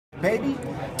baby.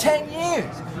 10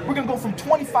 years. We're gonna go from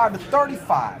 25 to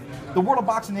 35. The world of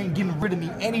boxing ain't getting rid of me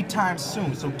anytime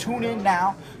soon. So tune in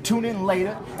now, tune in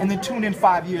later, and then tune in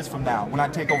 5 years from now when I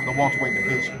take over the welterweight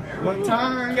division. What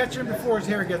time gets him before his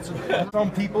hair gets him?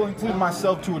 Some people, including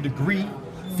myself to a degree,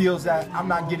 feels that I'm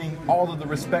not getting all of the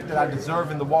respect that I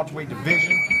deserve in the welterweight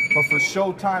division. But for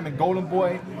Showtime and Golden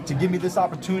Boy to give me this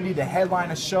opportunity to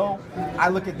headline a show, I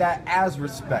look at that as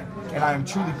respect. And I am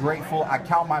truly grateful. I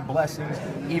count my blessings,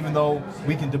 even though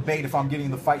we can debate if I'm getting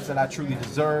the fights that I truly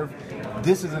deserve.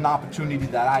 This is an opportunity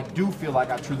that I do feel like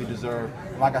I truly deserve.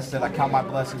 Like I said, I count my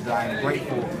blessings and I am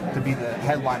grateful to be the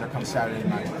headliner come Saturday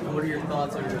night. What are your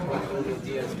thoughts on your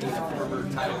Diaz being a former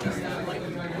title contender?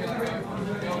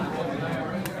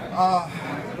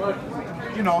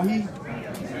 You know,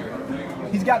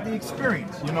 he's got the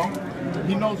experience, you know.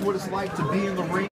 He knows what it's like to be in the ring.